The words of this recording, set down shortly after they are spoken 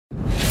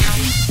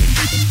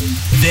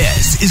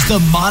This is the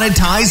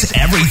Monetize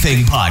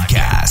Everything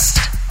podcast,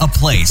 a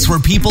place where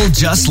people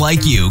just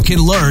like you can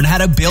learn how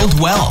to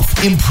build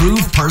wealth,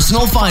 improve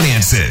personal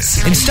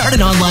finances, and start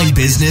an online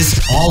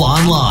business all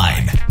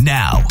online.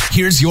 Now,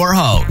 here's your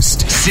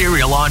host,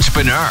 serial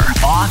entrepreneur,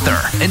 author,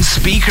 and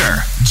speaker,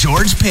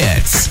 George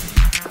Pitts.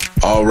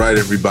 All right,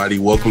 everybody.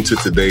 Welcome to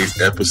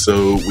today's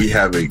episode. We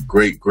have a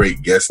great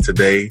guest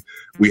today.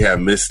 We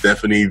have Miss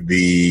Stephanie,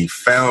 the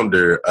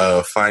founder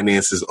of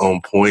Finances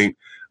on Point,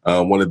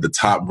 one of the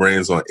top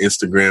brands on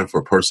Instagram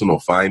for personal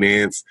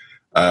finance,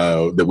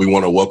 that we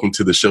want to welcome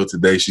to the show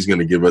today. She's going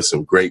to give us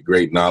some great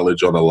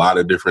knowledge on a lot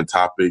of different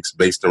topics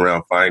based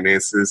around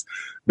finances.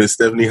 Miss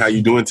Stephanie, how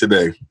you doing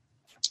today?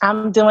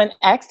 I'm doing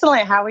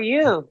excellent. How are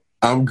you?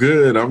 I'm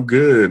good.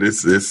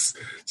 It's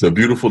a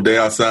beautiful day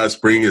outside.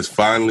 Spring is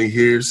finally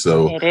here.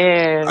 So it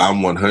is.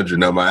 I'm 100.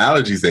 Now, my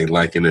allergies ain't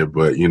liking it,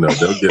 but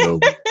they'll get over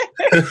it.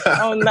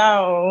 Oh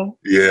no.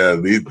 Yeah,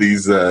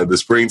 these the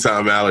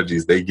springtime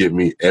allergies, they get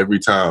me every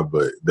time,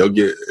 but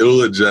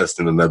it'll adjust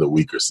in another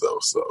week or so.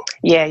 So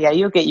yeah,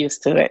 you'll get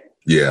used to it.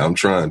 Yeah, I'm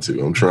trying. So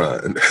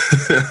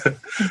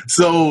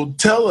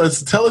tell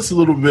us a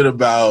little bit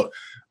about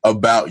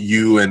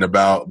you and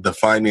about the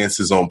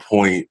Finances on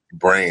Point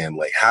brand.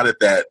 Like, how did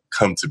that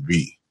come to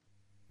be?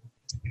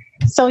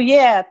 So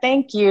yeah,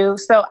 thank you.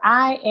 So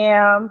I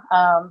am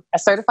a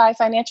certified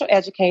financial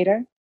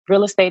educator,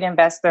 real estate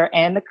investor,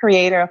 and the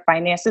creator of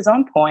Finances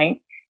on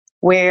Point,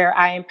 where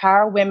I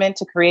empower women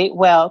to create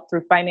wealth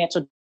through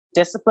financial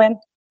discipline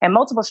and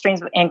multiple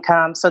streams of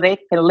income so they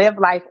can live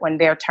life on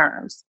their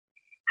terms.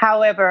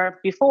 However,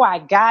 before I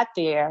got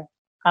there,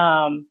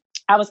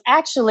 I was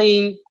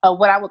actually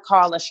what I would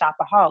call a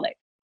shopaholic,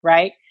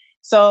 right?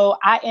 So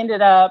I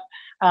ended up,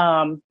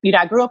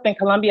 I grew up in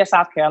Columbia,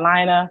 South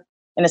Carolina,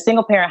 in a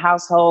single parent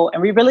household,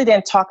 and we really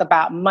didn't talk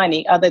about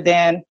money other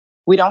than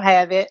we don't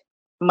have it.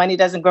 Money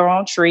doesn't grow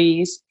on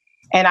trees.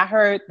 And I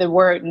heard the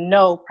word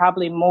no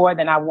probably more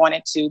than I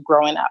wanted to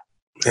growing up.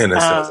 And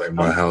that sounds like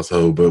my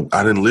household, but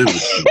I didn't live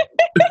with you.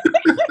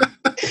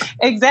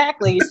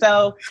 Exactly.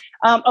 So,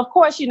 of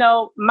course,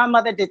 my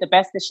mother did the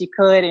best that she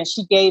could, and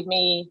she gave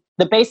me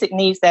the basic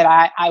needs that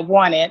I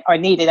wanted or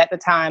needed at the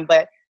time.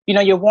 But,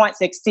 your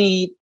wants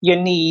exceed your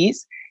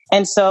needs.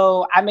 And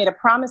so I made a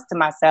promise to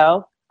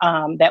myself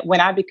that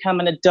when I become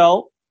an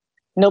adult,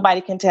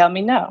 nobody can tell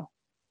me no.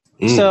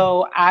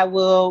 So I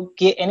will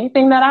get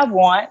anything that I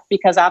want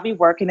because I'll be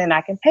working and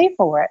I can pay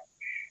for it.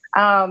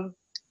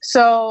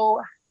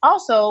 So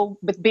also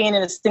with being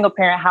in a single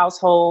parent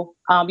household,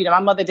 my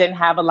mother didn't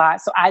have a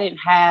lot, so I didn't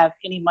have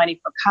any money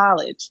for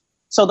college.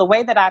 So the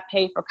way that I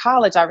paid for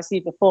college, I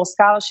received a full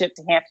scholarship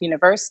to Hampton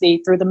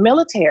University through the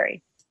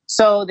military.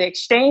 So the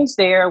exchange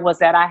there was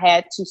that I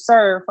had to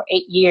serve for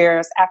 8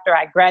 years after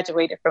I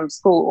graduated from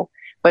school.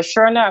 But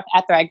sure enough,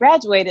 after I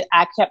graduated,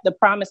 I kept the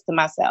promise to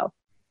myself.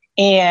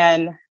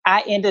 And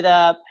I ended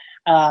up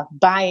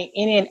buying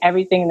any and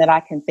everything that I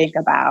can think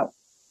about.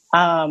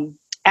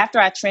 After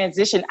I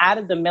transitioned out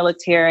of the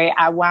military,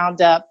 I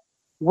wound up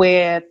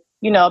with,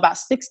 about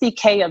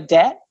 $60K of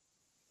debt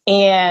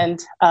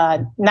and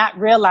not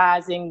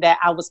realizing that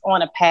I was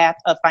on a path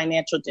of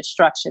financial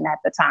destruction at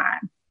the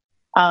time.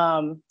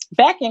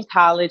 Back in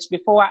college,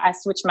 before I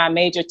switched my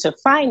major to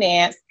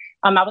finance,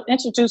 I was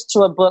introduced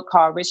to a book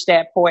called Rich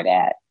Dad, Poor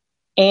Dad.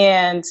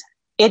 And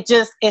it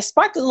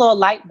sparked a little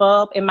light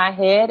bulb in my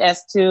head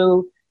as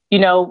to,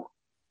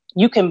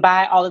 you can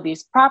buy all of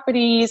these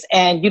properties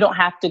and you don't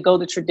have to go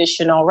the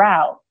traditional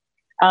route.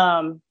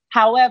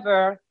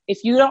 However,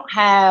 if you don't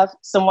have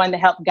someone to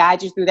help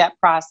guide you through that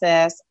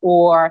process,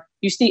 or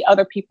you see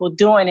other people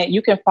doing it,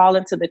 you can fall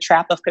into the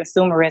trap of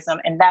consumerism.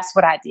 And that's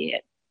what I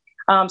did.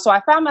 So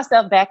I found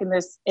myself back in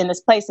this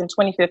place in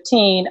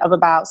 2015 of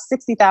about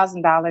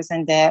 $60,000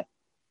 in debt,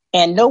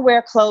 and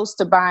nowhere close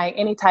to buying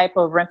any type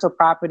of rental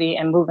property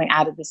and moving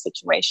out of this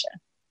situation.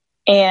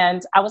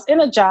 And I was in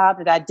a job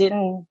that I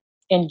didn't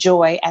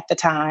enjoy at the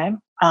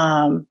time.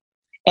 And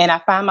I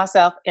found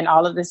myself in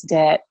all of this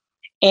debt.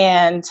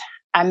 And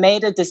I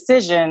made a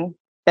decision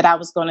that I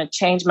was going to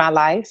change my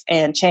life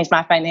and change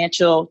my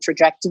financial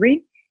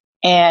trajectory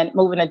and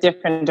move in a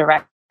different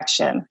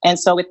direction. And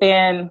so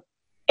within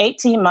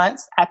 18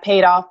 months, I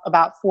paid off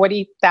about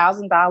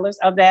 $40,000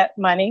 of that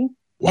money.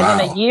 Wow. And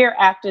then a year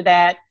after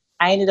that,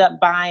 I ended up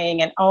buying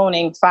and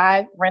owning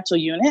 5 rental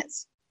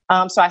units.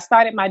 So I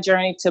started my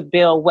journey to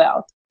build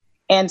wealth.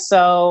 And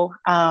so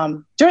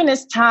during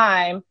this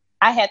time,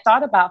 I had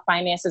thought about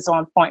Finances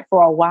on Point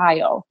for a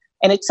while.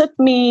 And it took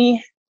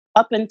me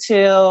up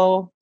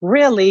until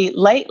really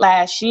late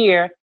last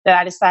year that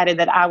I decided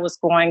that I was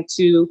going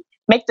to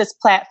make this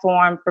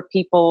platform for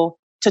people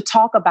to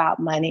talk about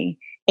money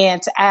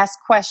and to ask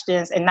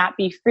questions and not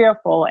be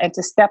fearful and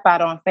to step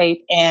out on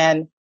faith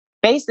and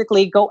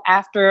basically go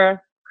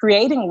after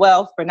creating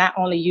wealth for not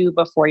only you,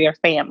 but for your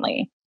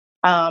family.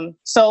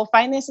 So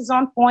Finances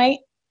on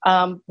Point,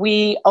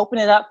 we open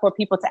it up for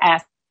people to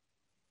ask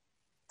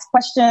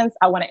questions.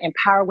 I want to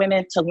empower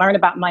women to learn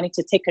about money,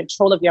 to take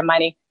control of your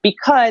money,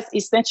 because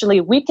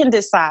essentially we can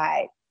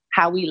decide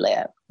how we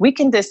live. We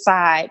can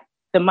decide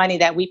the money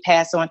that we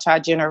pass on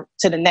to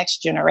to the next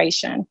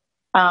generation.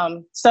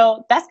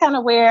 So that's kind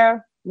of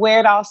where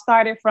it all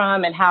started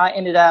from and how I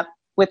ended up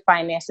with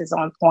Finances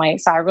on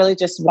Point. So I really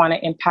just want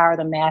to empower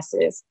the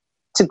masses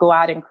to go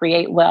out and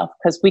create wealth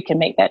because we can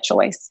make that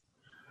choice.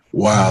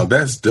 Wow,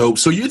 that's dope.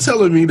 So you're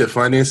telling me that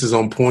Finances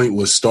on Point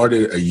was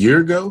started a year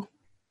ago?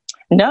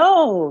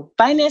 No,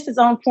 Finances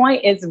on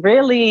Point is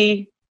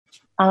really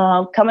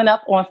coming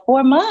up on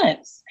 4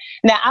 months.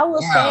 Now, I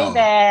will say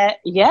that,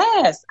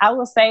 yes, I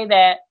will say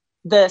that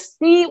the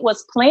seed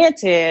was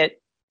planted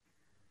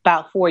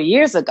about 4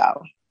 years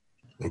ago.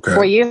 Okay.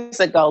 4 years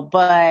ago.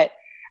 But,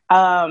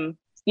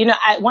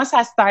 once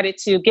I started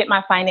to get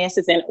my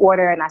finances in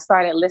order and I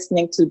started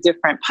listening to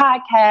different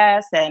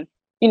podcasts and,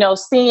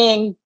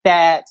 seeing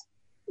that,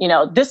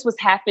 this was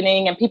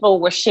happening and people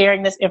were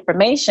sharing this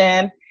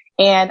information.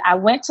 And I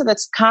went to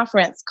this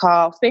conference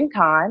called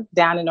FinCon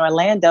down in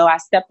Orlando. I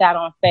stepped out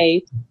on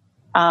faith,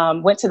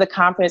 went to the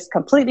conference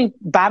completely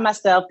by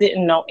myself,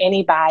 didn't know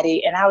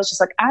anybody. And I was just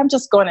like, I'm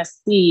just going to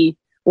see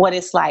what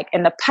it's like.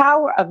 And the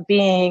power of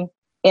being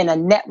in a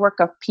network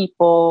of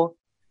people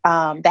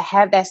that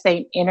have that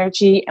same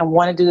energy and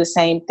want to do the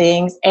same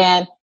things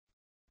and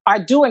are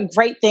doing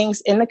great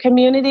things in the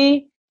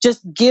community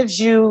just gives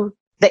you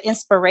the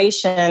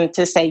inspiration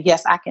to say,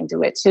 yes, I can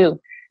do it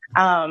too.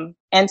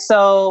 And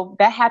so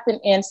that happened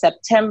in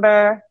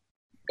September.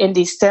 In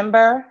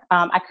December,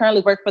 I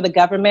currently work for the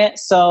government.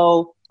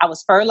 So I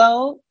was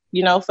furloughed,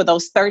 for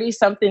those 30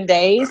 something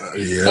days.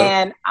 Yep.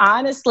 And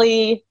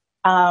honestly,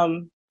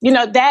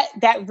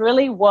 that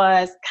really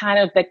was kind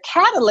of the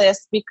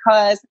catalyst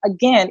because,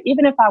 again,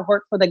 even if I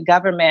work for the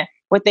government,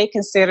 what they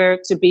consider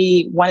to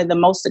be one of the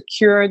most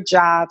secure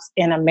jobs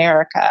in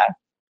America,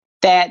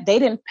 that they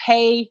didn't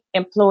pay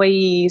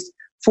employees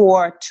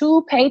for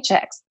 2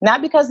 paychecks,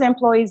 not because the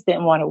employees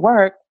didn't want to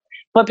work,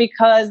 but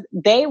because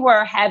they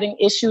were having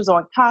issues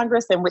on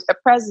Congress and with the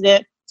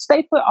president. So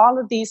they put all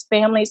of these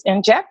families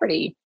in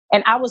jeopardy.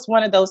 And I was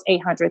one of those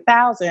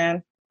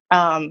 800,000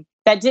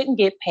 that didn't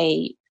get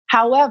paid.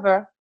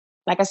 However,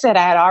 like I said,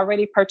 I had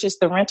already purchased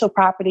the rental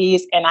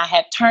properties and I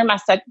had turned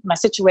my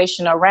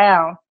situation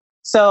around.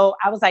 So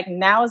I was like,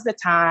 now is the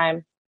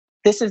time.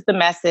 This is the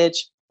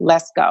message.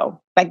 Let's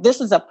go. Like,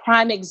 this is a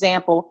prime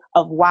example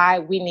of why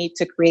we need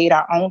to create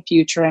our own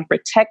future and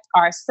protect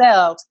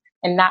ourselves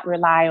and not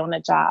rely on a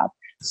job.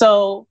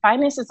 So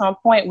Finances on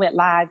Point went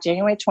live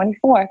January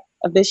 24th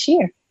of this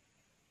year.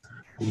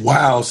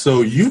 Wow.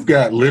 So you've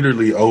got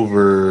literally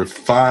over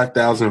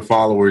 5,000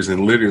 followers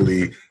in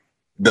literally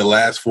the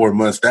last 4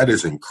 months. That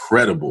is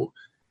incredible.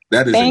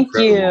 That is Thank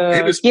incredible. you.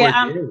 And it's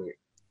organic.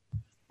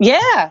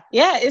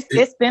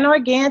 It's been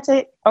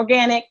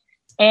organic.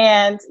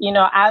 And,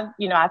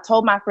 I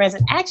told my friends,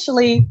 and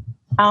actually,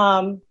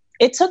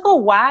 it took a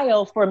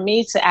while for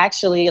me to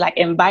actually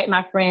invite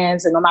my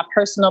friends and on my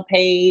personal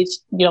page,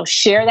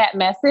 share that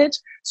message.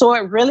 So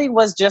it really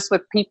was just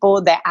with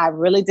people that I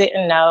really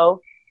didn't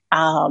know,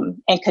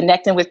 and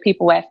connecting with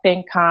people at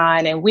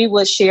FinCon, and we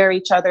would share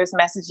each other's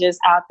messages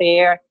out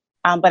there.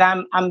 But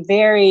I'm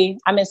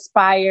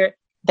inspired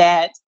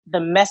that the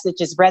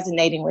message is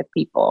resonating with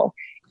people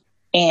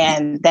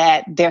and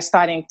that they're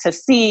starting to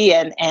see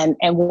and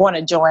want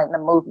to join the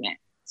movement.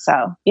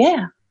 So,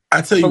 yeah.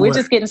 I tell you we're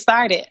just getting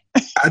started.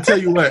 I tell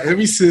you what,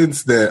 ever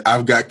since that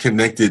I've got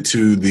connected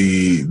to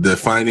the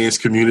finance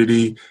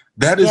community,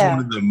 that is one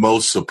of the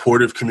most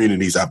supportive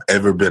communities I've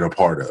ever been a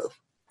part of,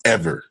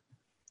 ever.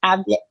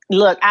 I'm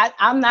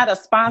not a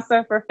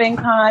sponsor for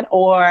FinCon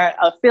or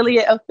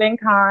affiliate of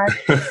FinCon,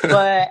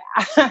 but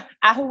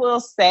I will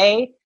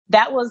say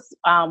that was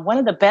one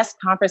of the best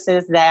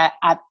conferences that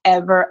I've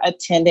ever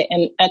attended,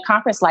 and a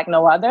conference like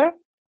no other,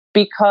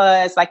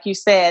 because like you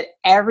said,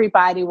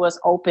 everybody was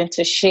open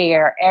to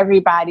share.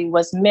 Everybody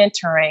was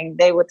mentoring.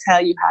 They would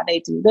tell you how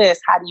they do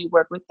this. How do you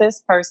work with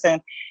this person?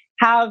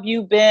 How have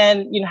you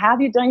been, how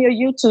have you done your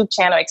YouTube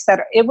channel, et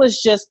cetera? It was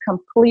just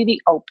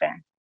completely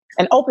open,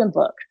 an open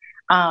book.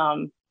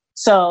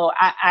 So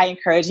I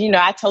encourage,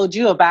 I told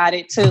you about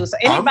it too. So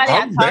anybody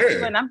I talk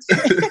to, and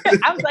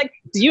I was like,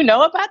 do you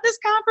know about this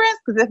conference?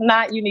 Because if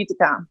not, you need to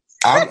come.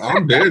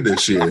 I'm there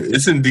this year.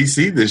 It's in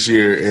DC this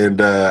year.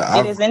 And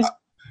it is in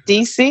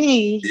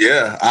DC.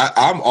 Yeah,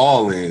 I'm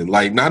all in.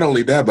 Like, not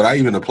only that, but I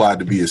even applied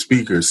to be a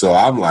speaker. So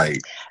I'm like,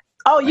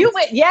 oh, you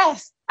went?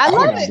 Yes. I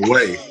love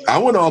it. I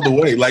went all the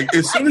way. Like,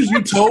 as soon as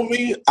you told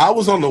me, I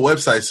was on the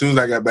website as soon as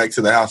I got back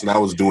to the house and I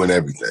was doing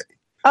everything.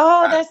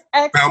 Oh, that's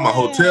excellent. Found my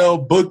hotel,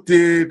 booked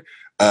it.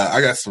 I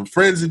got some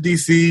friends in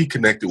DC,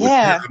 connected with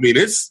them. I mean,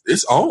 it's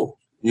on.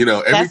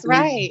 That's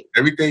right.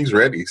 Everything's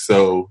ready.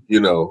 So,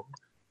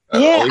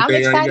 I'm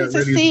excited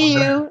to see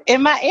you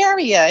in my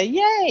area.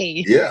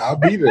 Yay. Yeah, I'll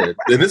be there.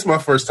 And it's my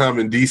first time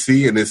in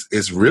DC, and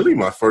it's really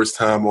my first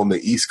time on the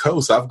East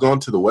Coast. I've gone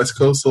to the West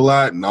Coast a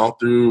lot and all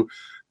through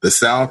the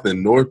South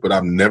and North, but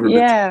I've never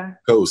been to the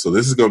coast. So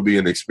this is going to be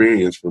an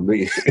experience for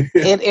me.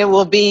 It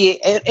will be.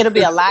 It'll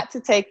be a lot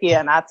to take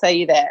in. I'll tell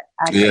you that.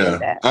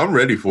 I'm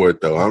ready for it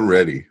though. I'm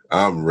ready.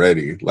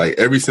 Like,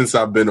 ever since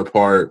I've been a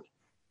part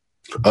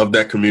of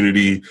that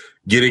community,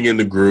 getting in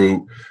the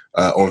group,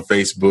 on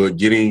Facebook,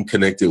 getting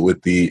connected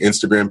with the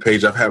Instagram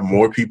page. I've had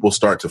more people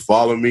start to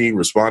follow me,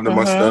 respond to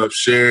my stuff,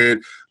 share it,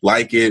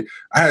 like it.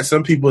 I had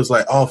some people, it's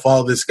like, oh,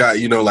 follow this guy,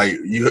 you know, like,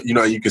 you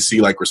know, you can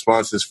see like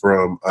responses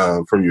from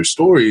your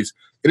stories.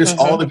 And it's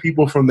all the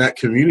people from that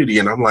community.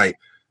 And I'm like,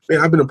 man,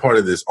 I've been a part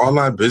of this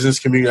online business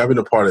community. I've been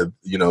a part of,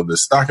 you know, the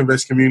stock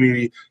invest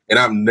community. And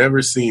I've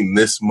never seen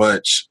this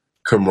much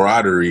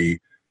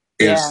camaraderie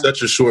in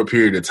such a short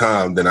period of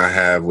time than I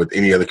have with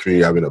any other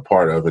community I've been a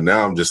part of. And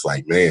now I'm just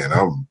like, man,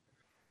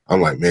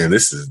 I'm like, man,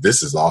 this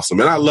is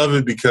awesome. And I love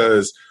it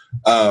because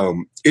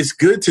it's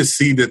good to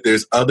see that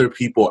there's other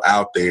people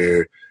out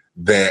there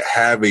that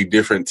have a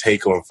different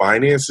take on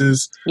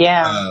finances,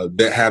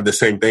 that have the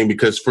same thing.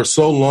 Because for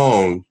so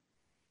long,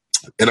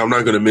 and I'm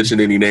not going to mention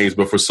any names,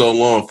 but for so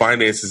long,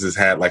 finances has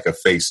had like a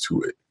face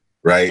to it,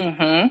 right?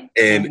 And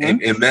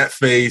that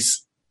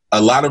face,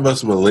 a lot of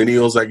us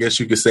millennials, I guess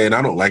you could say, and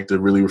I don't like to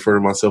really refer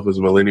to myself as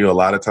a millennial a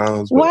lot of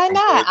times. Why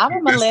not? I'm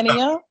a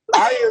millennial.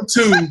 I am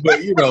too,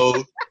 but you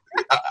know,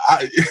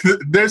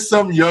 there's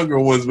some younger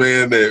ones,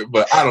 man,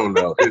 but I don't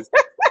know.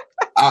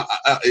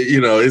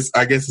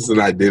 I guess it's an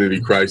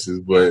identity crisis,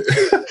 but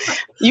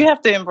you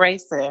have to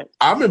embrace it.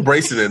 I'm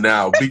embracing it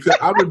now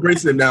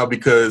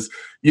because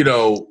you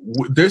know,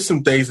 there's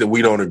some things that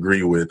we don't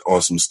agree with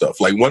on some stuff.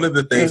 Like one of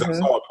the things, I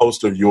saw a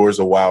post of yours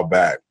a while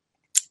back,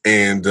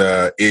 and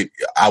I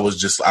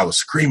was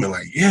screaming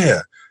like,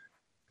 yeah,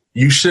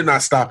 you should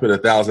not stop at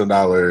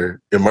 $1,000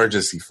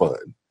 emergency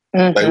fund.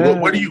 Like,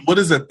 what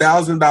is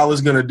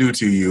 $1,000 going to do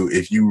to you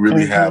if you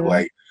really have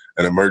like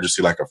an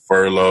emergency, like a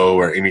furlough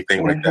or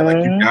anything like that?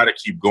 Like, you got to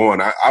keep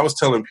going. I was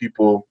telling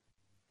people,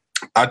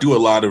 I do a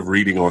lot of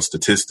reading on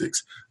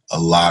statistics, a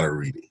lot of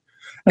reading.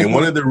 And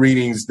one of the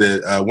readings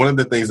that, one of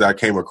the things that I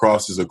came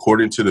across is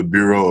according to the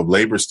Bureau of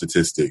Labor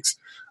Statistics,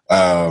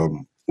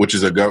 which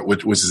is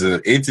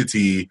an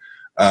entity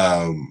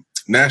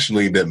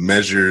nationally that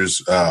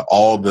measures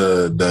all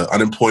the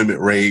unemployment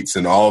rates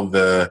and all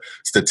the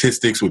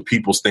statistics with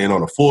people staying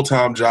on a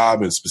full-time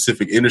job in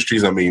specific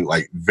industries. I mean,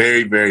 like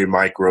very, very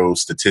micro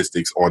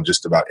statistics on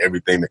just about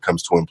everything that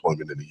comes to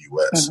employment in the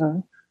U.S.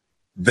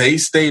 They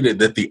stated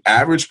that the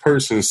average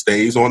person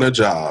stays on a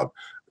job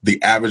the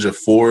average of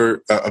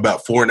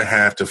about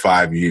 4.5 to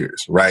 5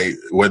 years, right?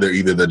 Whether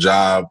either the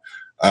job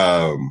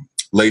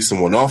lays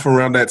someone off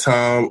around that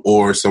time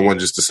or someone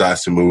just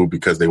decides to move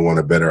because they want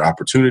a better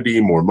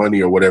opportunity, more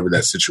money, or whatever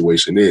that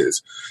situation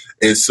is.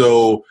 And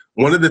so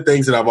one of the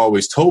things that I've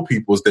always told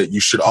people is that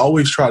you should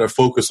always try to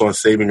focus on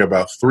saving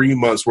about 3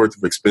 months worth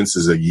of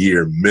expenses a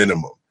year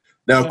minimum.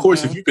 Now, of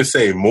course, if you can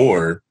save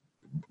more,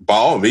 by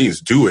all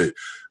means, do it.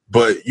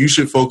 But you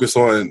should focus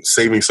on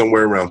saving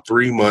somewhere around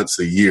 3 months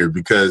a year,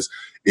 because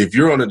if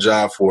you're on a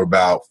job for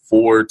about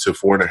 4 to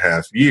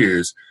 4.5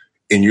 years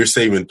and you're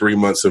saving 3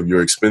 months of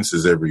your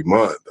expenses every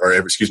month, or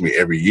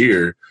every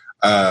year,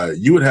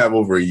 you would have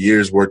over a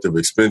year's worth of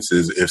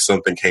expenses if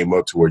something came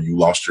up to where you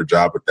lost your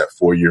job at that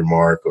 4-year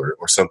mark or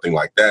something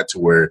like that, to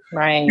where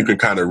you can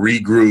kind of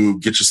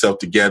regroup, get yourself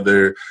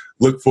together,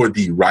 look for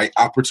the right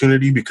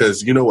opportunity.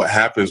 Because you know what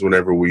happens when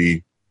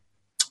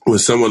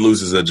someone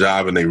loses a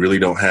job and they really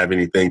don't have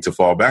anything to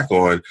fall back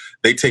on,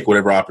 they take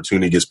whatever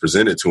opportunity gets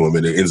presented to them,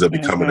 and it ends up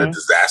becoming a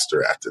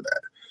disaster after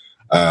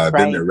that.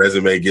 Then their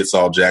resume gets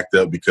all jacked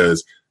up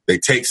because they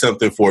take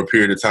something for a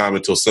period of time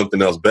until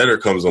something else better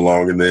comes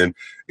along. And then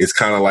it's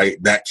kind of like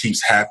that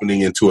keeps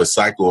happening into a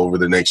cycle over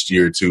the next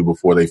year or two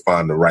before they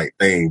find the right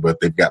thing.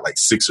 But they've got like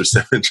 6 or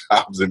 7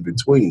 jobs in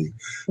between.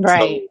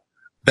 Right. So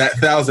that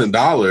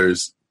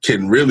 $1,000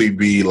 can really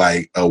be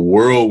like a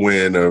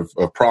whirlwind of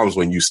problems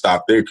when you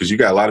stop there, because you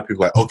got a lot of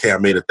people like, okay, I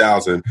made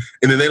 $1,000,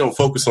 and then they don't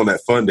focus on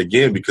that fund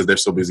again because they're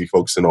so busy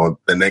focusing on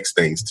the next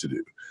things to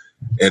do.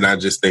 And I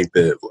just think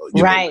that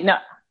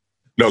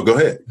No, go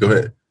ahead.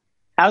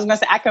 I was going to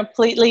say, I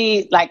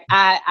completely, like,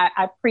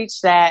 I preach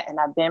that, and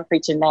I've been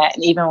preaching that.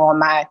 And even on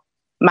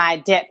my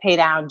debt pay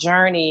down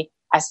journey,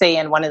 I say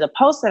in one of the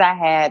posts that I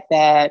had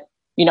that,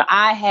 you know,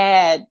 I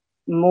had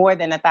more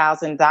than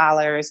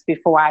 $1,000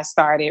 before I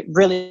started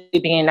really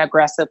being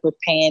aggressive with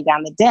paying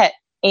down the debt.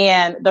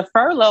 And the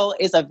furlough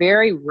is a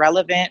very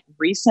relevant,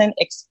 recent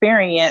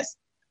experience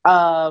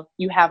of,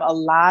 you have a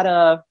lot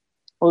of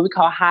what we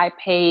call high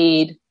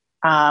paid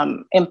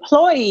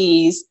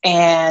employees.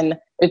 And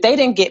if they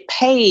didn't get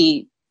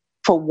paid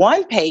for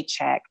one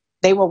paycheck,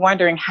 they were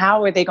wondering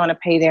how are they going to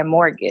pay their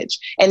mortgage.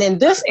 And in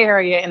this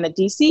area, in the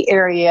DC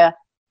area,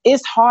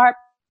 it's hard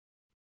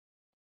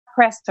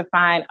pressed to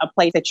find a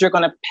place that you're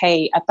going to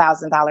pay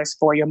 $1,000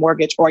 for your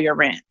mortgage or your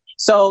rent.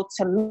 So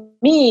to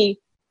me,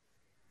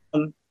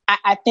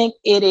 I think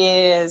it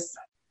is,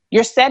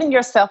 you're setting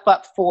yourself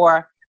up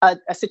for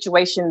a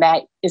situation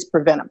that is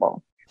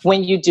preventable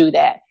when you do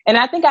that. And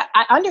I think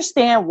I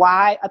understand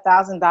why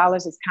 $1,000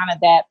 is kind of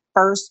that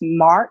first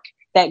mark,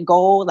 that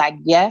goal, like,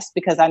 yes,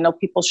 because I know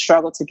people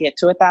struggle to get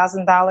to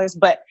 $1,000,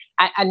 but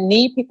I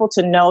need people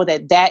to know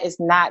that that is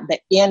not the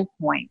end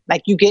point.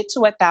 Like, you get to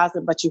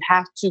 1,000, but you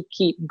have to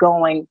keep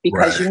going,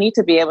 because you need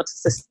to be able to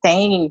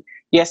sustain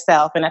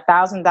yourself. And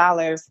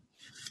 $1,000,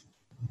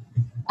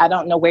 I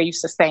don't know where you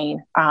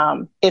sustain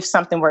if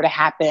something were to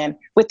happen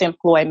with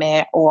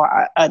employment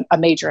or a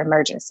major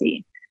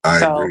emergency. I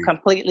agree.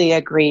 Completely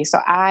agree. So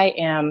I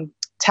am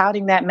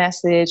touting that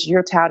message.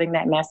 You're touting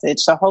that message.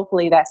 So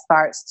hopefully that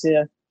starts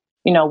to,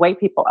 wake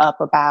people up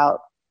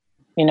about,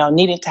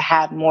 needing to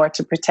have more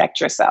to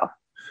protect yourself.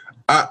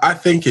 I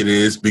think it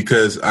is,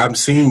 because I'm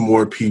seeing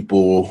more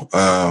people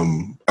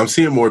kind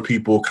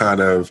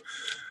of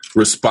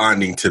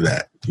responding to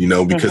that,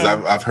 because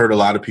I've heard a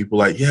lot of people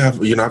like, yeah,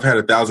 I've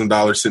had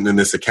 $1,000 sitting in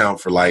this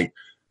account for like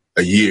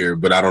a year,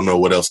 but I don't know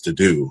what else to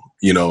do.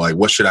 Like,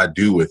 what should I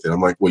do with it?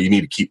 I'm like, well, you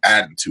need to keep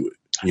adding to it,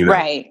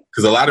 Right.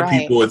 Because a lot of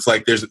people, it's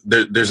like,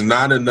 there's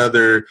not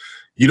another,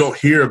 you don't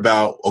hear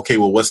about, okay,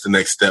 well, what's the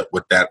next step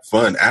with that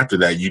fund after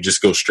that? You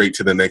just go straight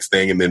to the next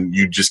thing. And then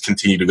you just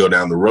continue to go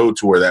down the road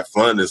to where that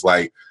fund is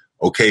like,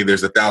 okay,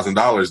 there's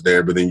 $1,000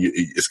 there, but then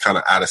it's kind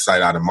of out of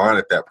sight, out of mind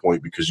at that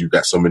point, because you've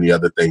got so many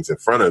other things in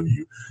front of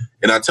you.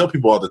 And I tell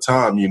people all the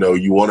time, you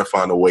want to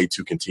find a way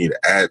to continue to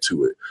add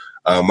to it.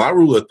 My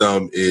rule of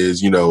thumb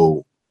is,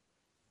 until,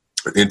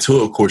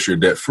 of course, you're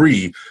debt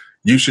free,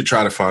 you should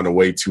try to find a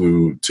way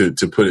to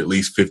put at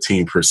least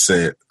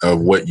 15%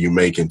 of what you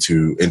make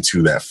into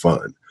that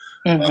fund.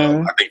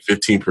 I think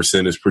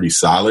 15% is pretty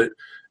solid.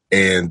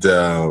 And,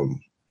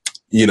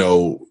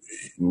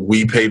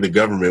 we pay the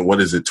government,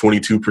 what is it,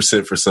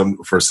 22%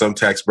 for some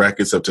tax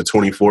brackets, up to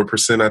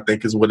 24%, I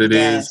think is what it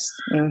is.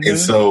 And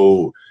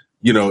so,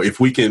 if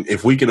we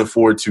can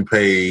afford to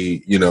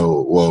pay,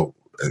 well,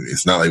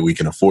 it's not like we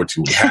can afford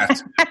to, we have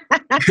to.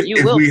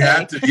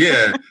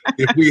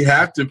 If we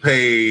have to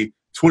pay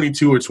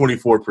 22 or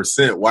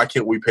 24%, why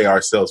can't we pay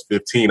ourselves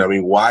 15? I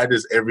mean, why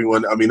does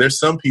everyone, there's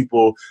some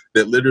people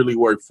that literally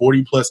work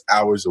 40 plus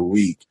hours a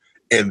week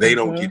and they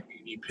don't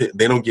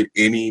get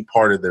any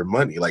part of their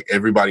money. Like,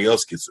 everybody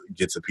else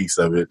gets a piece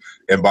of it.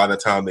 And by the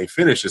time they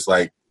finish, it's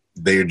like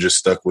they're just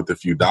stuck with a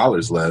few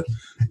dollars left.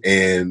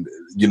 And,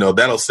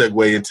 that'll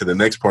segue into the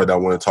next part that I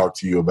want to talk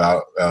to you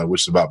about,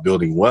 which is about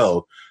building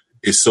wealth.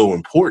 Is so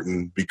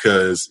important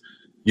because,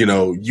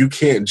 you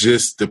can't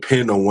just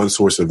depend on one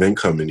source of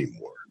income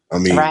anymore.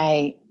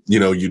 Right.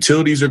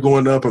 Utilities are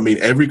going up.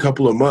 Every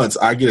couple of months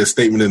I get a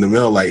statement in the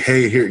mail like,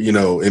 hey, here,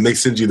 and they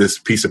send you this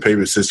piece of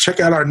paper that says,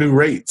 check out our new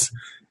rates.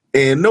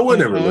 And no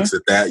one ever looks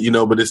at that,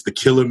 but it's the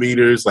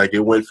kilometers. Like, it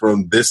went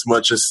from this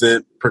much a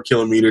cent per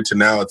kilometer to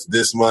now it's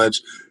this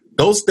much.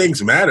 Those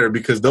things matter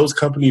because those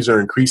companies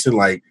are increasing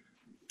like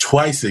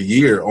twice a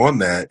year on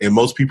that. And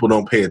most people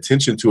don't pay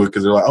attention to it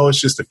because they're like, oh, it's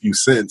just a few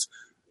cents.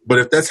 But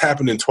if that's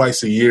happening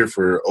twice a year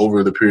for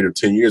over the period of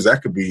 10 years,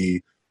 that could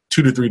be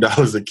 $2 to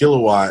 $3 a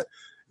kilowatt,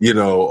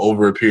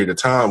 over a period of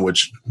time,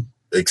 which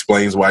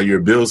explains why your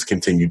bills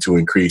continue to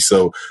increase.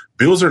 So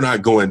bills are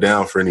not going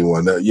down for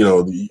anyone. I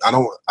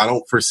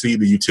don't foresee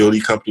the utility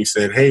company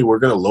saying, hey, we're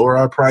going to lower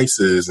our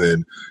prices.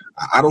 And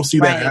I don't see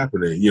that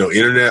happening.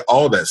 Internet,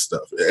 all that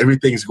stuff,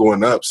 everything's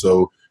going up.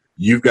 So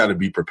you've got to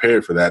be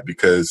prepared for that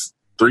because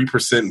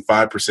 3% and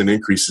 5%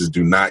 increases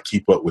do not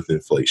keep up with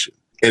inflation.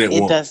 And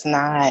it does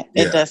not.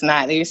 Yeah. It does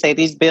not. You say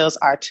these bills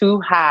are too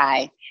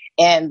high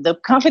and the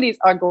companies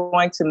are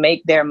going to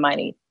make their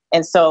money.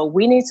 And so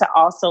we need to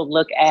also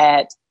look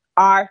at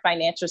our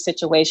financial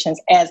situations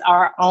as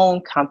our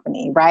own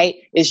company, right?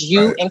 Is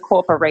you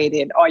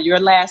incorporated or your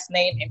last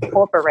name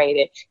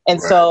incorporated?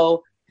 And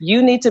so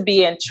you need to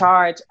be in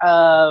charge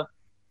of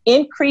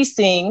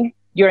increasing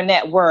your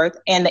net worth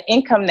and the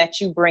income that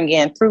you bring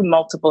in through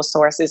multiple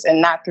sources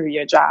and not through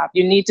your job.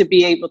 You need to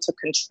be able to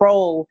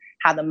control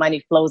how the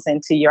money flows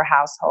into your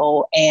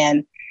household,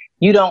 and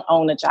you don't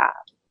own a job,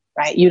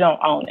 right? You don't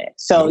own it.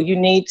 So you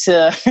need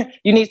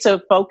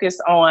to focus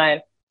on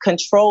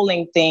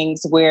controlling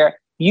things where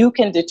you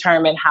can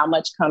determine how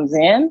much comes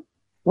in,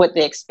 what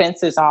the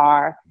expenses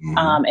are,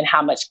 and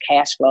how much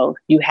cash flow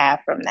you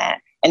have from that.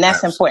 And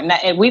that's important.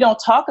 And we don't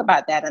talk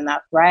about that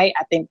enough, right?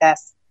 I think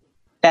that's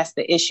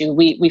the issue.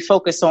 We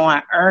focus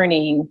on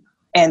earning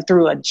and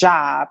through a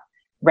job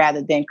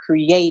rather than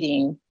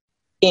creating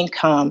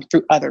income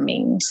through other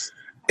means.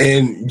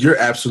 And you're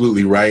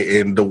absolutely right.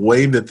 And the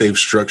way that they've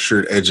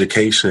structured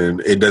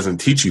education, it doesn't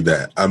teach you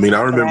that. I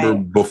remember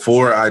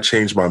before I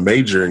changed my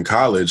major in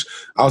college,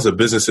 I was a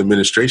business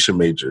administration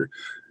major.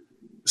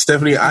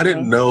 Stephanie, I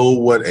didn't know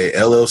what a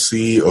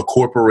LLC, a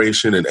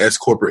corporation, an S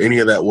corp, or any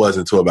of that was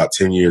until about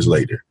 10 years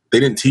later. They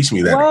didn't teach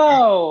me that.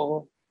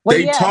 Whoa. Well,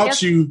 they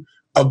taught you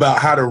about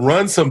how to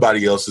run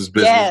somebody else's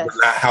business, but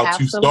not how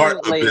to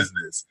start a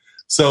business.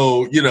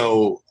 So,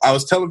 I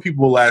was telling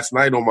people last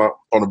night on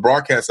a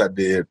broadcast I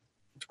did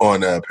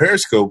on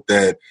Periscope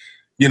that,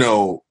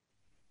 the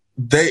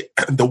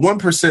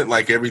 1%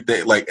 like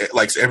everything,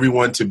 likes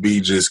everyone to be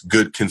just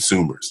good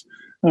consumers.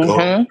 Go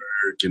to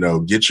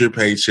work, get your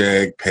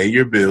paycheck, pay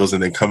your bills,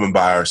 and then come and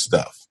buy our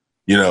stuff.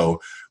 They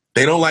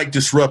don't like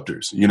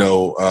disruptors,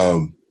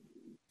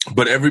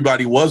 but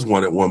everybody was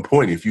one at one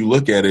point. If you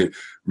look at it,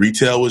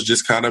 retail was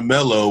just kind of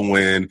mellow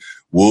when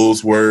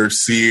Woolworths,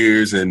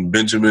 Sears, and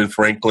Benjamin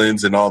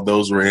Franklin's and all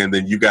those were in.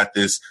 Then you got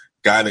this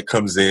guy that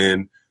comes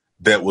in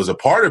that was a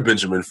part of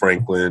Benjamin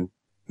Franklin,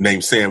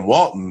 named Sam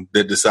Walton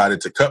that decided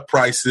to cut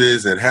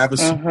prices and have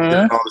a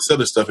and all this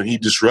other stuff, and he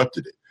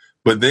disrupted it.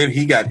 But then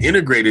he got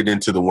integrated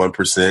into the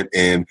 1%,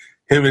 and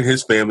him and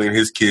his family and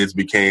his kids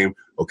became,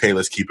 okay,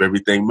 let's keep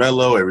everything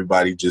mellow.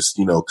 Everybody just,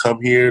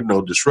 come here,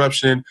 no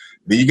disruption.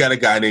 Then you got a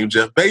guy named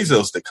Jeff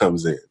Bezos that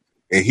comes in,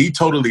 and he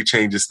totally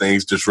changes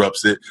things,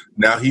 disrupts it.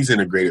 Now he's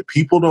integrated.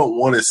 People don't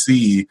want to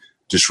see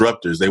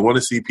disruptors. They want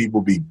to see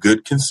people be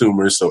good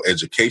consumers. So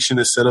education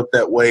is set up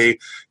that way,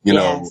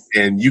 know,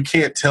 and you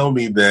can't tell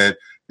me that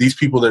these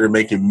people that are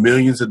making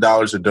millions of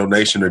dollars of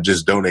donation are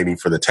just donating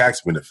for the tax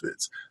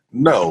benefits.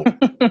 No,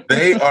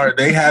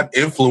 they have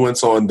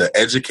influence on the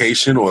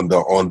education, on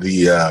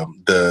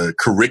the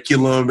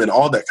curriculum and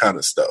all that kind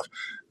of stuff.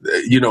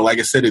 Like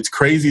I said, it's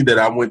crazy that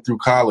I went through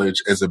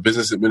college as a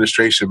business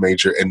administration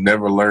major and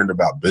never learned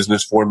about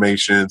business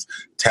formations,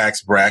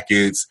 tax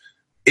brackets,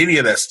 any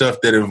of that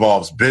stuff that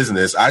involves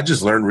business. I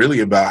just learned really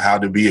about how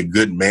to be a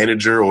good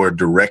manager or a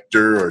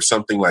director or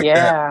something like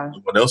that.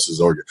 Someone else's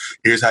organ.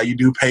 Here's how you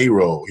do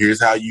payroll.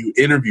 Here's how you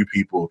interview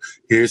people.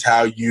 Here's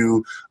how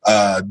you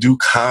do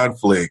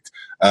conflict.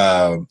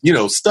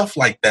 Stuff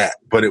like that.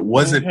 But it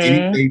wasn't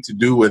anything to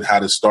do with how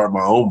to start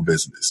my own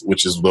business,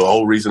 which is the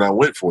whole reason I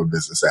went for a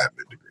business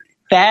admin degree.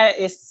 That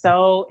is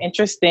so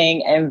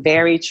interesting and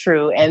very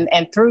true.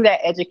 And through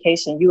that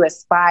education, you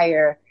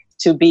aspire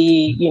to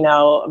be,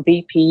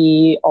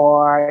 VP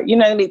or,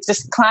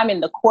 just climbing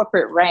the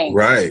corporate ranks.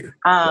 Right.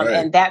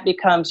 And that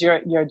becomes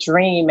your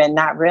dream, and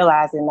not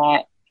realizing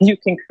that you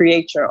can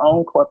create your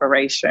own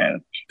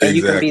corporation and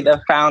you can be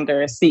the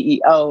founder,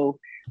 CEO,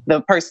 the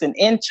person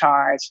in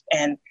charge.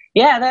 And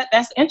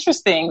that's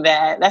interesting.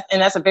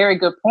 That's a very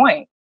good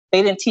point.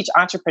 They didn't teach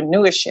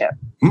entrepreneurship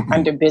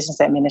under business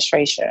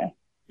administration.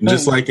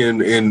 Just like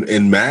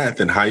in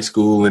math and high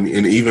school and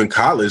even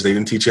college, they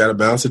didn't teach you how to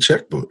balance a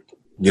checkbook.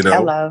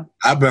 Hello.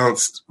 I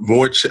bounced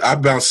I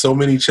bounced so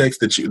many checks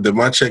that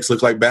my checks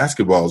look like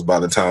basketballs by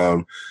the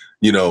time,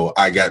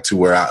 I got to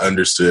where I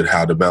understood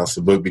how to balance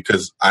the book,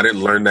 because I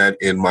didn't learn that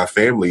in my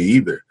family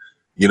either.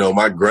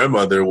 My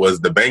grandmother was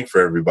the bank for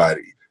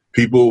everybody.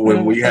 People,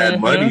 when we had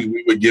money,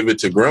 we would give it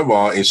to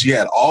grandma, and she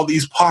had all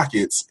these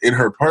pockets in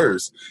her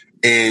purse,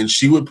 and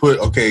she would put,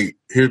 okay,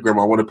 here,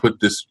 grandma, I want to put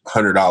this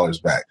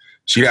 $100 back.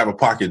 She'd have a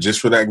pocket just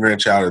for that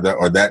grandchild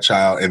or that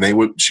child, and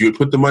she would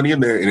put the money in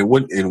there, and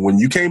when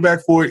you came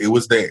back for it, it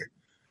was there.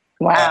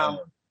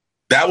 Wow.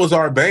 That was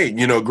our bank,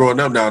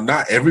 growing up. Now,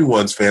 not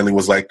everyone's family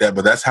was like that,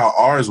 but that's how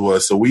ours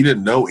was. So we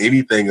didn't know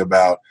anything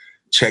about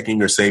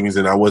checking or savings,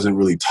 and I wasn't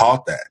really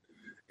taught that.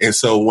 And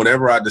so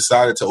whenever I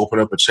decided to open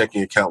up a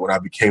checking account when I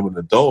became an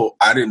adult,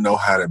 I didn't know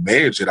how to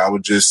manage it. I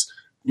would just,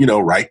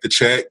 write the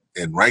check.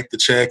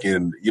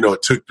 And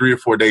it took 3 or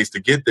 4 days to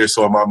get there.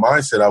 So in my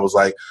mindset, I was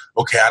like,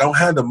 okay, I don't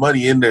have the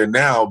money in there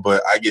now,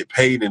 but I get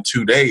paid in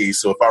 2 days.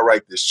 So if I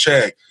write this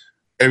check,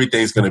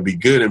 everything's going to be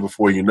good. And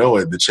before you know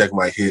it, the check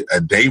might hit a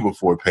day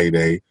before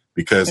payday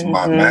because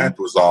my math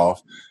was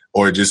off,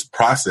 or it just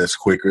processed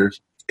quicker.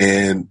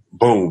 And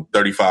boom,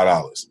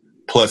 $35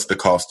 plus the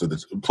cost of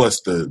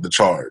the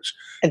charge.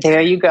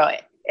 There you go.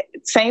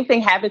 Same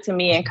thing happened to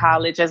me in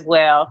college as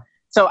well.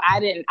 So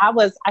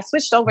I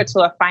switched over to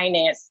a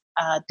finance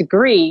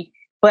degree,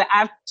 but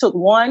I took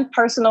one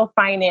personal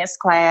finance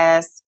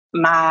class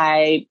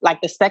the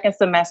second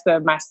semester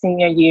of my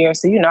senior year.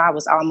 So, I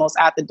was almost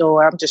out the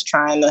door. I'm just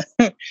trying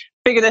to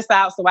figure this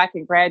out so I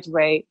can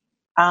graduate.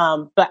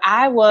 But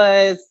I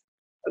was,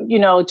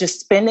 just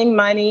spending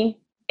money,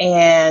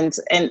 and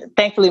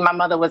thankfully my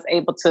mother was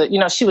able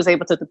to, she was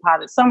able to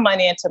deposit some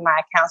money into my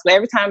accounts. But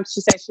every time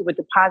she said she would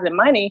deposit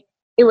money,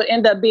 it would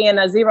end up being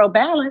a zero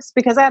balance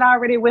because I'd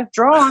already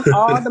withdrawn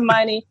all the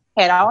money,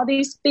 had all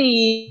these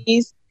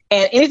fees,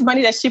 and any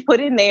money that she put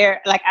in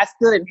there, I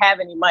still didn't have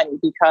any money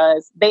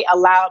because they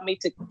allowed me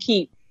to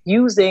keep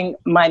using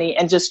money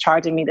and just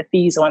charging me the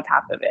fees on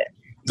top of it.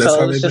 That's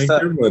how they make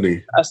their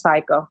money. A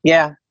cycle.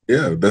 Yeah.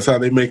 Yeah, that's how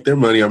they make their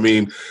money. I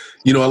mean,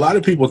 a lot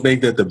of people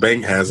think that the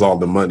bank has all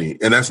the money,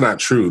 and that's not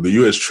true. The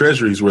U.S.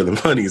 Treasury is where the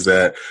money's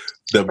at.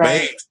 The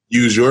banks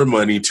use your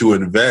money to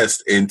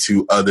invest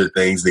into other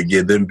things that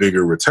give them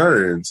bigger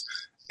returns,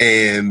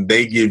 and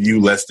they give you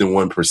less than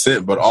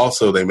 1%, but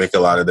also they make a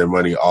lot of their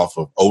money off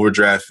of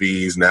overdraft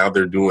fees. Now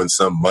they're doing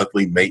some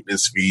monthly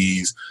maintenance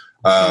fees,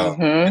 and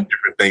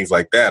different things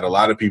like that. A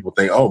lot of people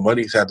think, oh,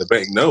 money's at the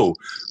bank. No,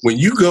 when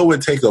you go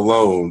and take a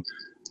loan,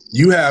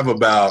 you have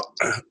about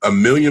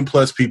 1 million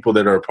plus people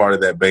that are a part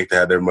of that bank that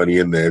have their money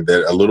in there,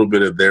 that a little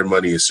bit of their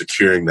money is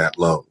securing that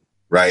loan,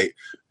 right?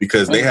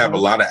 Because they have a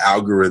lot of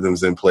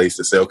algorithms in place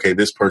to say, okay,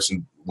 this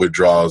person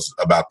withdraws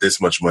about this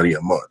much money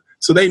a month.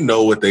 So they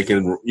know what they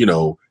can,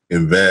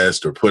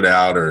 invest or put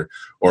out or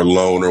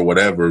loan or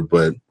whatever.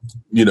 But,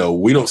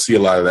 we don't see a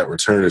lot of that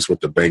return is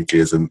what the bank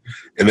is. And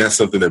that's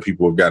something that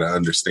people have got to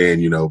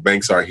understand.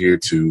 Banks aren't here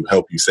to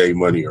help you save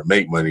money or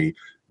make money.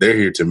 They're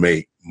here to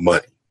make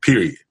money,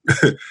 period.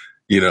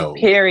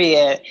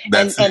 Period.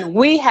 And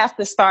we have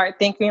to start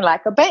thinking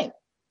like a bank.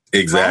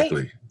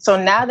 Exactly. Right?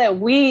 So now that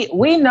we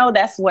know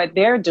that's what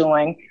they're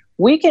doing,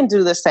 we can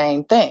do the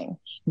same thing.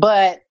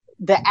 But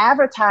the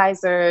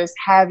advertisers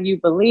have you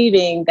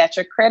believing that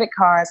your credit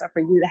cards are for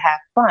you to have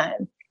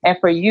fun and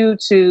for you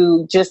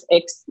to just,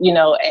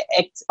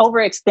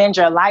 overextend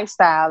your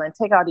lifestyle and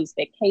take all these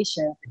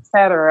vacations, et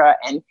cetera,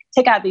 and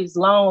take out these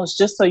loans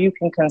just so you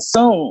can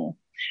consume,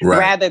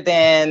 rather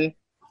than,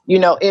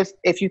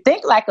 if you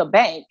think like a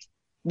bank,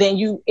 then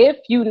if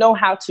you know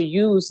how to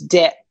use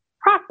debt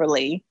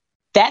properly,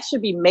 that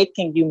should be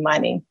making you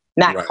money,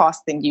 not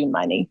costing you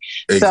money.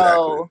 Exactly.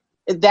 So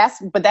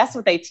that's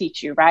what they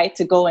teach you, right?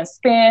 To go and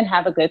spend,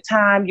 have a good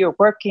time. You're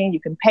working,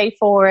 you can pay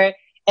for it,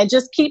 and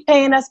just keep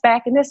paying us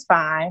back, and it's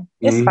fine.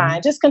 It's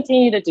fine. Just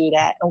continue to do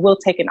that, and we'll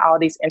take in all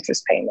these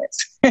interest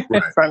payments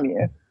from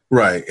you.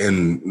 Right,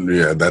 and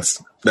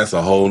that's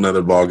a whole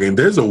nother ballgame.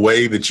 There's a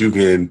way that you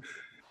can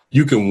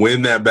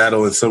win that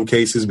battle in some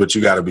cases, but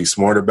you got to be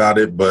smart about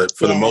it. But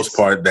for the most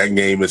part, that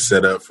game is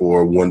set up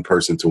for one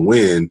person to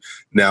win.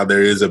 Now,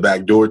 there is a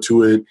back door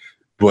to it,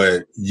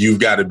 but you've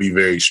got to be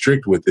very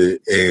strict with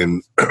it.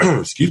 And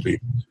excuse me,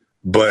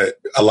 but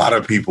a lot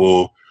of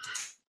people,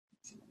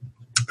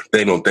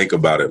 they don't think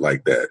about it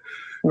like that.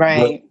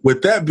 Right. But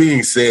with that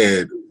being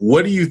said,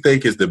 what do you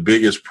think is the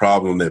biggest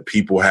problem that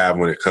people have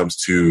when it comes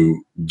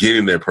to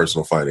getting their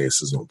personal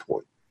finances on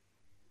point?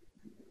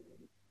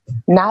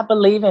 Not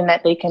believing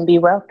that they can be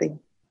wealthy.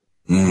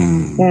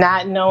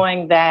 Not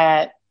knowing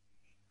that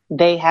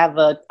they have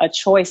a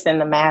choice in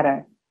the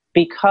matter,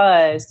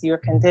 because you're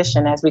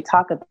conditioned, as we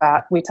talked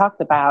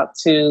about,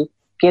 to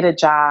get a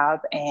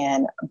job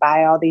and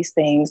buy all these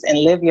things and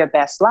live your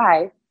best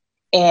life.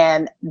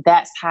 And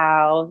that's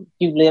how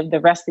you live the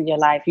rest of your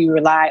life. You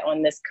rely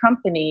on this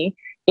company,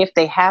 if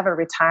they have a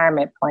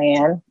retirement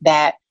plan,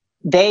 that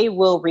they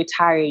will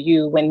retire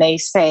you when they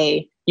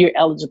say you're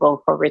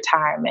eligible for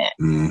retirement.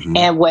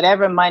 And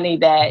whatever money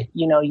that,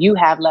 you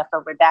have left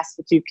over, that's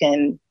what you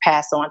can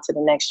pass on to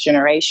the next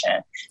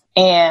generation.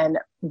 And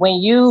when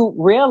you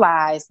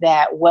realize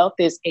that wealth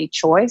is a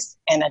choice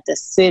and a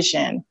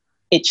decision,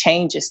 it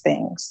changes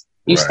things.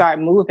 You start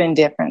moving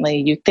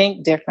differently, you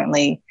think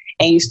differently,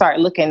 and you start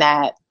looking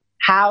at,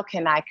 how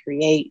can I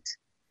create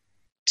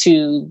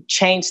to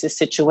change the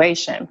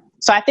situation?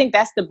 So I think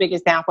that's the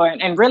biggest downfall,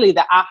 and really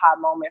the aha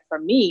moment for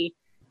me,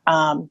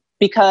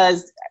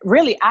 because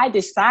really I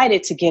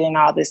decided to get in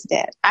all this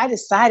debt. I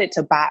decided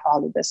to buy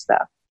all of this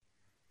stuff.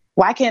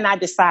 Why can't I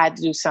decide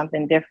to do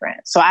something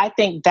different? So I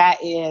think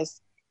that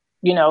is,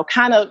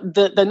 kind of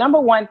the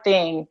number one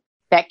thing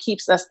that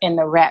keeps us in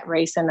the rat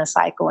race and the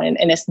cycle. And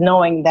it's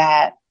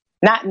not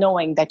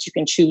knowing that you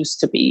can choose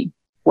to be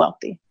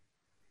wealthy.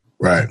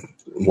 Right.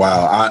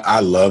 Wow.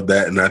 I love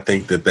that. And I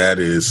think that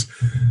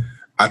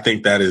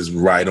is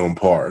right on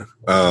par.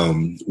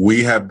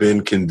 We have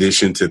been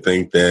conditioned to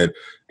think that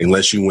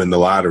unless you win the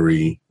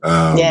lottery,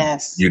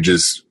 you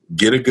just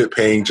get a good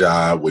paying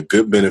job with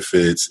good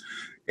benefits,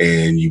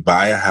 and you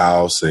buy a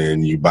house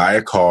and you buy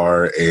a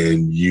car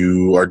and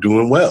you are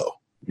doing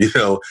well. As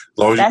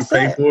long as you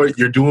can pay for it,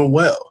 you're doing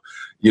well.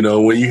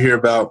 When you hear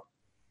about,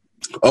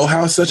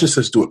 how's such and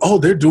such doing? Oh,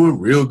 they're doing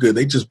real good.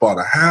 They just bought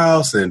a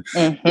house, and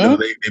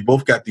they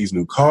both got these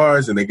new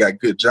cars, and they got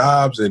good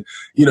jobs. And,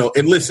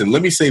 and listen,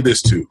 let me say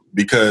this too,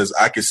 because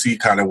I can see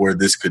kind of where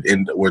this could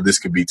end, where this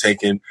could be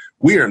taken.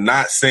 We are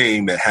not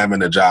saying that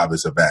having a job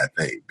is a bad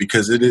thing,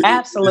 because it is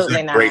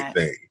absolutely a great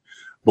thing.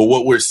 But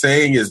what we're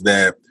saying is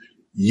that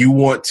you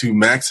want to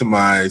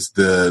maximize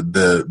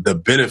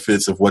the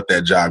benefits of what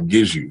that job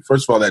gives you.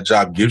 First of all, that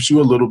job gives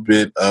you a little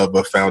bit of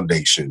a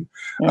foundation.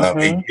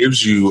 It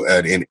gives you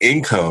an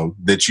income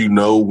that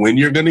when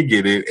you're going to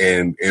get it,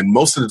 and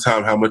most of the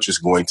time how much it's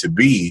going to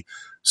be.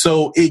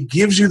 So it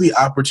gives you the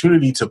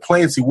opportunity to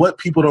plan. See, what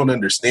people don't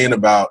understand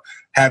about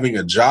having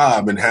a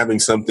job and having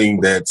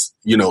something that's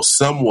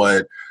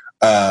somewhat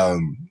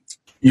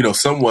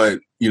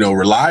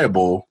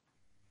reliable,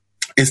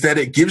 is that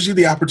it gives you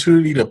the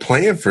opportunity to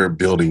plan for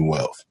building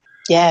wealth.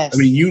 Yes. I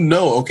mean,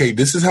 okay,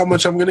 this is how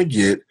much I'm going to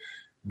get.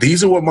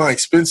 These are what my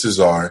expenses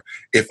are.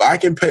 If I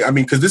can pay,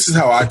 because this is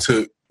how I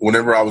took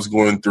whenever I was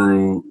going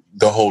through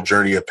the whole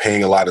journey of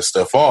paying a lot of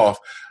stuff off.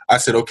 I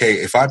said, okay,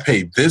 if I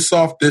pay this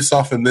off,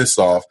 and this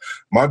off,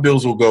 my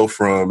bills will go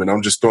from, and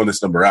I'm just throwing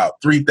this number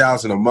out,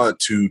 $3,000 a month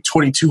to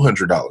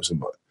 $2,200 a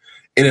month.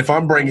 And if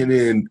I'm bringing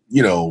in,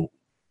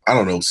 I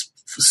don't know,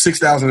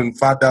 $6,000,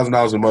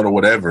 $5,000 a month or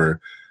whatever,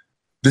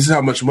 this is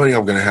how much money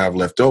I'm going to have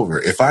left over.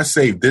 If I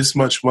save this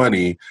much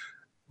money,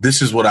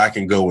 this is what I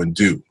can go and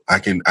do. I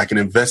can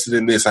invest it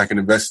in this, I can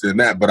invest it in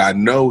that. But I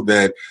know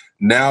that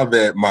now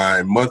that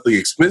my monthly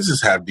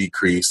expenses have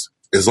decreased,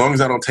 as long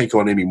as I don't take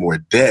on any more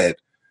debt,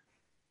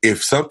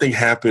 if something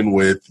happened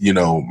with,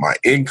 my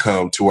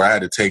income to where I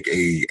had to take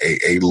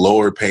a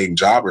lower paying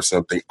job or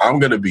something, I'm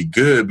going to be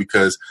good,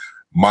 because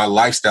my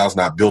lifestyle's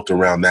not built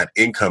around that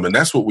income. And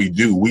that's what we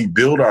do. We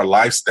build our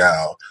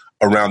lifestyle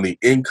around the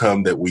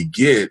income that we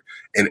get.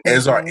 And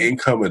as our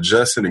income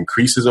adjusts and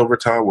increases over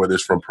time, whether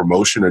it's from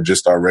promotion or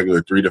just our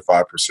regular 3 to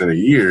 5% a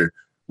year,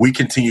 we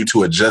continue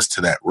to adjust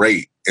to that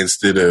rate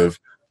instead of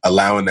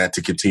allowing that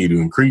to continue to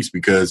increase.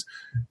 Because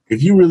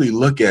if you really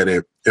look at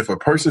it, if a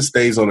person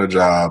stays on a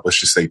job, let's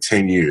just say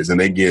 10 years, and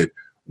they get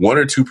 1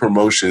 or 2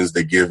 promotions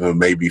that give them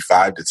maybe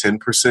 5 to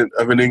 10%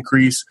 of an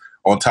increase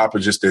on top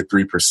of just their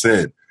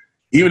 3%.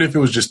 Even if it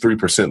was just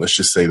 3%, let's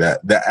just say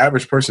that the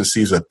average person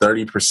sees a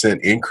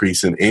 30%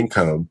 increase in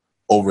income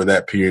over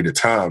that period of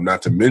time,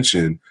 not to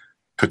mention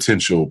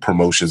potential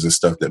promotions and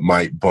stuff that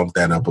might bump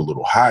that up a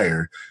little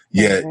higher.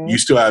 Yet you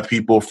still have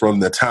people from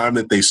the time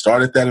that they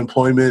started that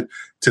employment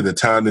to the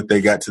time that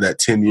they got to that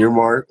 10-year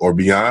mark or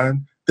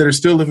beyond that are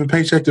still living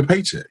paycheck to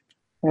paycheck.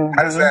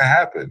 How does that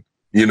happen?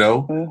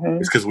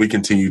 It's because we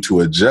continue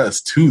to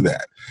adjust to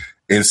that.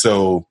 And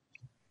so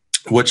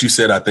what you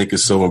said, I think,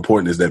 is so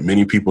important, is that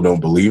many people don't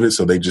believe it.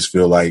 So they just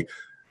feel like,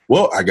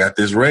 well, I got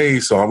this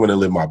raise, so I'm going to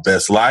live my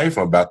best life.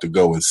 I'm about to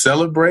go and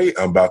celebrate.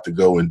 I'm about to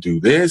go and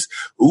do this.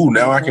 Ooh,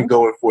 now I can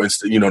go in for,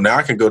 now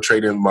I can go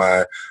trade in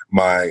my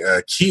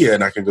Kia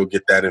and I can go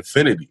get that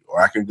Infiniti,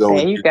 or I can go.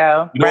 There you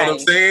go. You know what I'm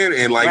saying?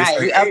 And like,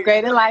 right. It's like, We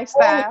upgraded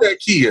lifestyle. That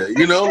Kia,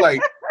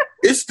 like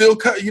it still,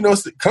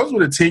 it comes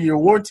with a 10-year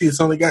warranty.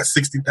 It's only got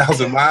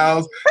 60,000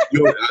 miles.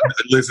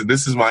 Listen,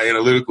 this is my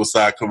analytical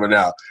side coming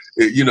out.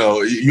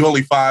 You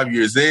only 5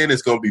 years in.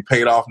 It's going to be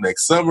paid off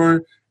next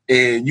summer.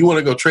 And you want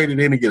to go trade it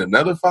in and get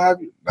another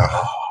 5 years? No,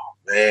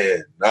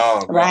 man,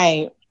 no.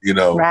 Right.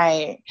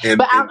 Right.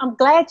 But I'm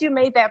glad you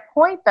made that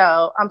point,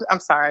 though. I'm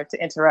sorry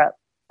to interrupt.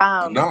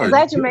 I'm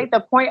glad you made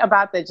the point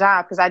about the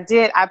job, because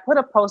I put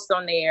a post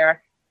on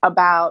there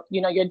about,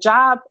 your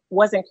job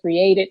wasn't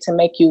created to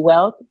make you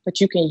wealth, but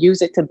you can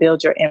use it to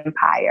build your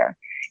empire.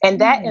 And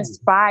that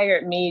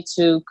inspired me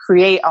to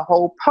create a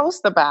whole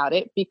post about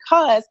it,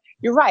 because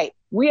you're right.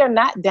 We are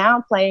not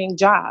downplaying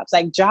jobs.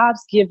 Like, jobs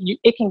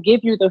can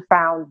give you the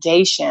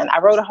foundation. I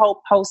wrote a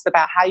whole post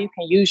about how you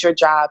can use your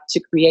job to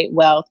create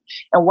wealth.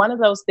 And one of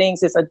those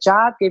things is a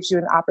job gives you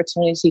an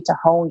opportunity to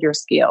hone your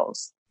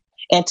skills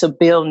and to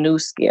build new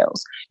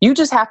skills. You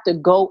just have to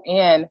go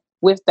in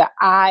with the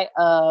eye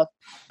of,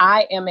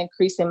 I am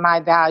increasing my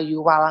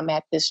value while I'm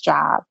at this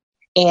job.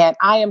 And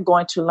I am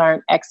going to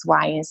learn X,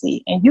 Y, and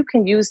Z. And you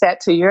can use that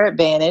to your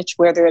advantage,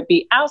 whether it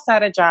be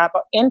outside a job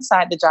or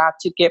inside the job,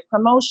 to get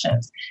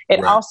promotions.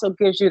 It also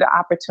gives you the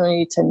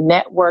opportunity to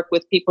network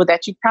with people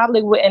that you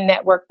probably wouldn't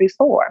network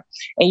before.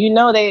 And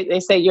they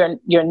say your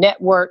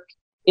network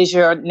is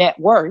your net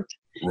worth.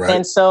 Right.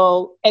 And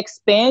so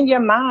expand your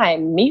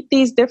mind, meet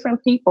these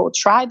different people,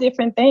 try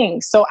different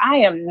things. So I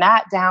am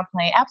not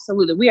downplaying.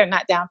 Absolutely. We are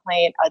not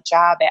downplaying a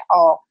job at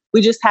all. We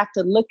just have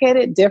to look at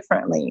it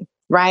differently.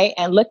 Right.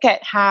 And look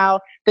at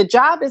how the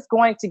job is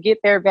going to get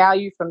their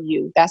value from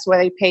you. That's why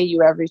they pay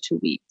you every 2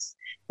 weeks.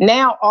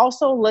 Now,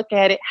 also look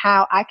at it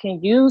how I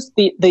can use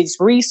these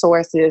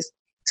resources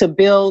to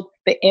build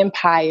the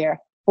empire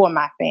for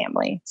my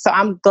family. So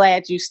I'm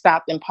glad you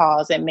stopped and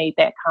paused and made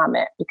that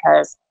comment,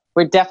 because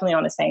we're definitely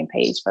on the same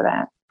page for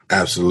that.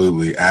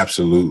 Absolutely.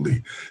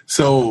 Absolutely.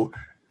 So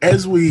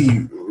as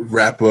we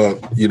wrap up,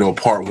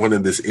 part 1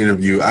 of this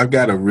interview, I've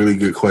got a really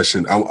good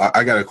question.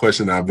 I got a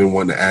question I've been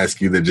wanting to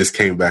ask you that just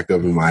came back up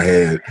in my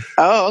head.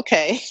 Oh,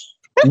 okay.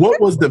 What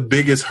was the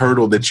biggest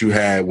hurdle that you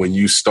had when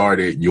you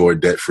started your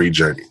debt-free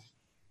journey?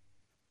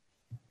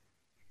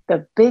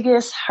 The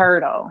biggest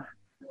hurdle.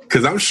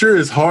 Because I'm sure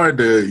it's hard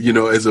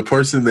to, as a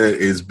person that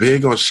is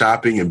big on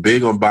shopping and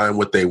big on buying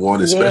what they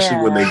want, especially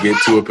when they get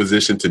to a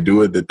position to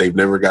do it that they've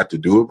never got to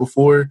do it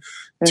before,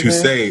 to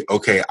say,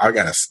 okay, I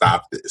got to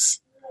stop this.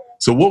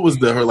 So what was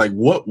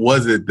what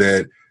was it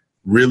that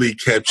really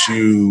kept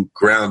you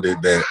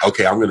grounded that,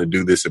 okay, I'm going to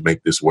do this and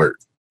make this work?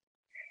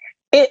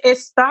 It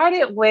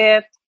started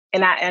with,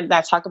 and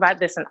I talk about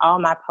this in all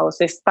my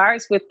posts, it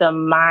starts with the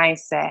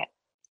mindset.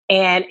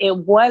 And it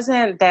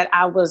wasn't that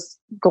I was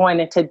going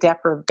into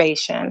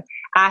deprivation.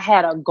 I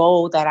had a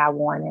goal that I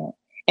wanted,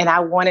 and I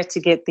wanted to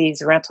get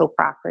these rental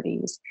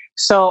properties.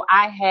 So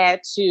I had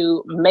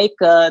to make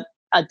a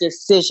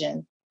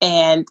decision.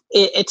 And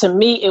to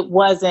me, it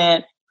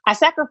wasn't, I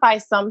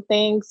sacrificed some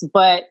things,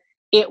 but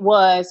it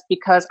was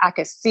because I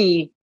could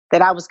see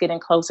that I was getting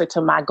closer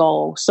to my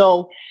goal.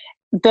 So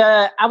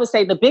I would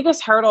say the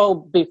biggest hurdle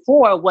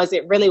before was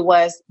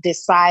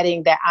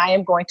deciding that I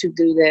am going to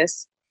do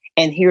this,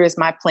 and here is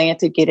my plan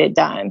to get it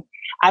done.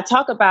 I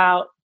talk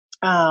about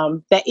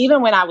that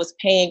even when I was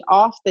paying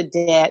off the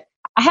debt,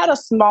 I had a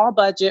small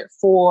budget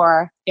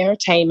for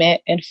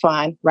entertainment and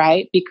fun,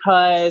 right?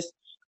 Because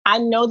I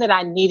know that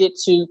I needed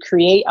to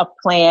create a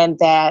plan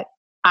that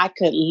I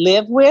could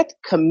live with,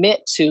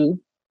 commit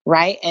to,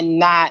 right? And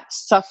not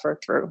suffer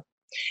through.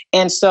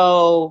 And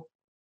so,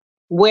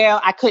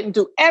 I couldn't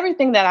do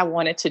everything that I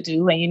wanted to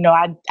do. And,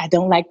 I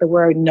don't like the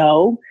word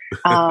no.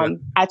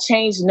 I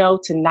changed no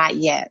to not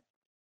yet.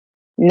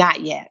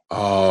 Not yet.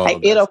 Oh,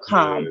 it'll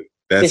come.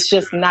 It's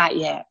just not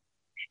yet.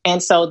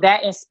 And so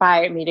that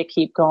inspired me to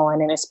keep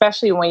going. And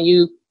especially when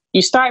you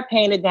start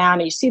paying it down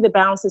and you see the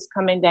balances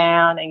coming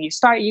down and you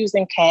start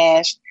using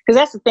cash, because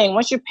that's the thing.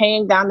 Once you're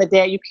paying down the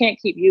debt, you can't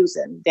keep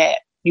using debt.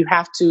 You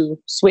have to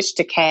switch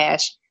to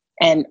cash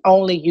and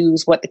only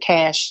use what the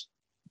cash,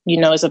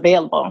 is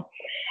available.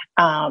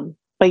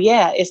 But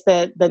yeah, it's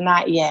the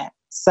not yet.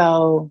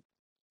 So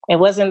it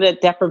wasn't the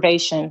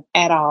deprivation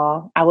at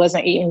all. I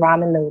wasn't eating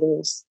ramen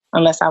noodles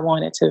unless I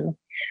wanted to.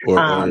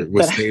 Or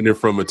withstanding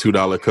from a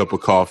 $2 cup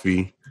of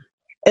coffee.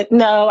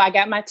 No, I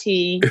got my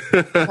tea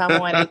if I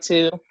wanted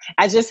to.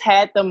 I just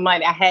had the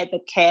money. I had the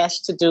cash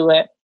to do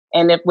it.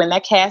 And when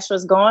that cash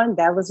was gone,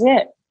 that was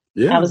it.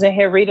 Yeah. I was in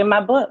here reading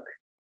my book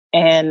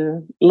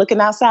and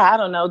looking outside. I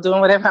don't know, doing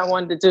whatever I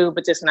wanted to do,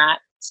 but just not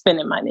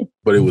spending money.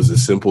 But it was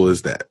as simple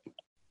as that.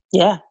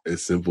 Yeah.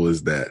 As simple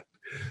as that.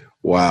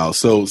 Wow.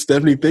 So,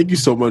 Stephanie, thank you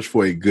so much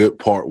for a good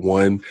part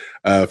one.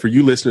 For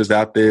you listeners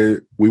out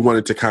there, we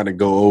wanted to kind of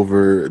go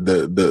over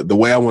the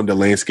way I wanted to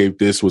landscape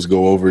this was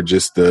go over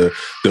just the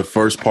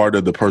first part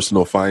of the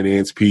personal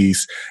finance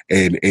piece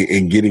and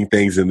getting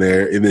things in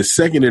there. In this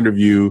second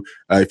interview,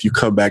 if you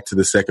come back to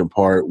the second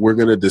part, we're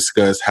going to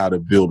discuss how to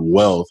build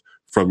wealth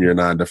from your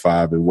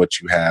 9-to-5 and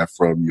what you have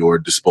from your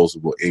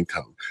disposable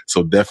income.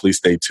 So definitely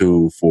stay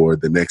tuned for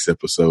the next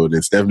episode.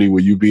 And Stephanie,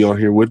 will you be on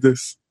here with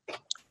us?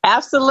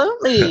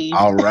 Absolutely.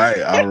 All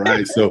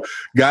right. So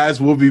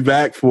guys, we'll be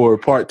back for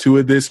part 2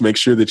 of this. Make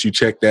sure that you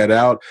check that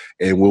out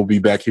and we'll be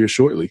back here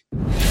shortly.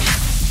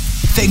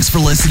 Thanks for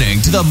listening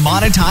to the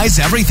Monetize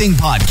Everything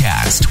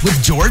podcast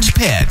with George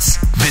Pitts.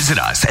 Visit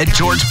us at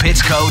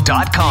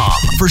georgepittsco.com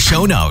for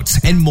show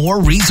notes and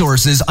more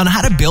resources on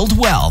how to build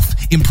wealth,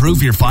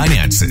 improve your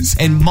finances,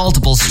 and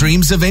multiple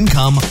streams of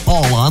income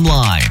all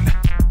online.